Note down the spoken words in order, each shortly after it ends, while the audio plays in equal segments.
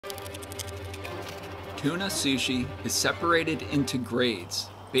Tuna sushi is separated into grades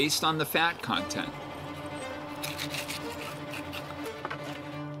based on the fat content.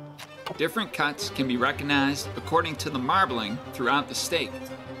 Different cuts can be recognized according to the marbling throughout the steak.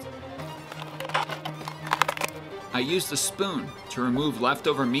 I used a spoon to remove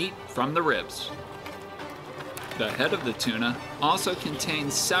leftover meat from the ribs. The head of the tuna also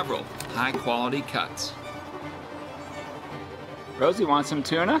contains several high-quality cuts. Rosie wants some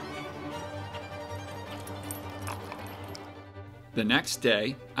tuna? The next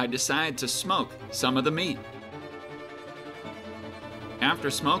day, I decided to smoke some of the meat. After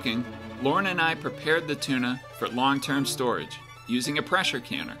smoking, Lauren and I prepared the tuna for long-term storage using a pressure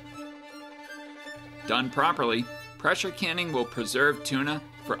canner. Done properly, pressure canning will preserve tuna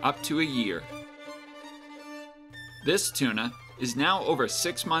for up to a year. This tuna is now over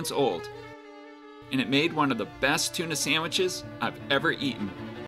 6 months old, and it made one of the best tuna sandwiches I've ever eaten.